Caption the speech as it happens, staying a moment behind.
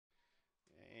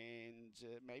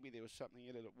and maybe there was something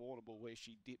in it at Warrnambool where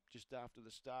she dipped just after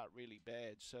the start really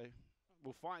bad. So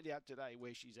we'll find out today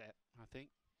where she's at, I think.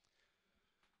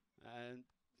 And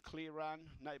clear run,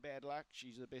 no bad luck.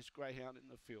 She's the best greyhound in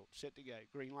the field. Set to go.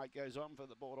 Green light goes on for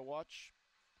the border watch.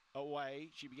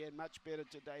 Away. She began much better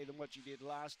today than what she did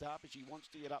last up, but she wants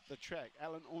to get up the track.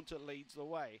 Alan Unter leads the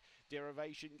way.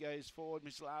 Derivation goes forward.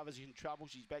 Miss Lava's in trouble.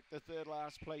 She's back to third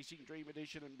last placing. Dream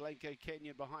Edition and Blanco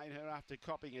Canyon behind her after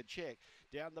copping a check.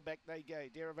 Down the back they go.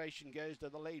 Derivation goes to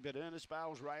the lead, but Ernest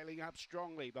Bale's railing up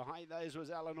strongly. Behind those was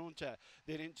Alan Unter.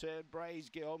 Then in turn, Bray's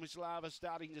Girl. Miss Lava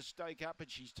starting to stoke up, and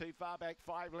she's too far back,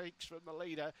 5 lengths from the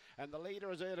leader. And the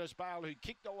leader is Ernest Bale, who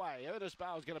kicked away. Ernest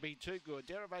Bale's going to be too good.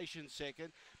 Derivation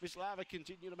second. Miss Lava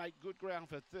continue to make good ground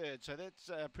for third, so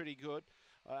that's pretty good.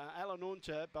 Alan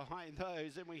Unter behind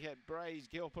those. Then we had Bray's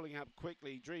Girl pulling up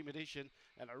quickly, Dream Edition,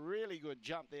 and a really good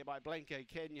jump there by Blanco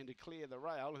Canyon to clear the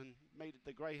rail and meet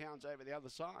the greyhounds over the other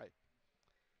side.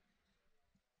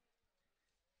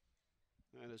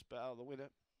 Ernest Bale, the winner.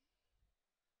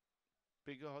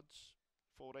 Big odds,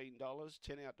 $14,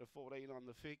 10 out to 14 on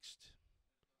the fixed.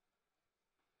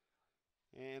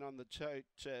 And on the tote,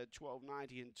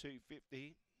 $12.90 and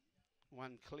 $2.50.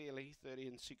 Won clearly, 30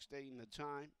 and 16 the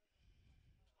time.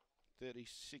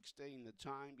 30-16 the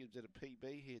time, gives it a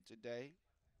PB here today.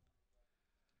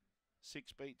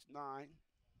 6 beats 9.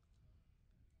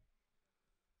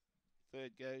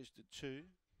 Third goes to 2.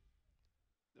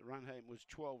 The run home was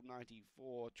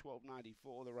 12.94.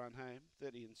 12.94 the run home.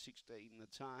 30 and 16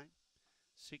 the time.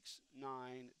 6, 9,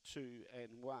 2 and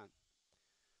 1.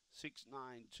 6, 9,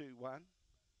 2, 1.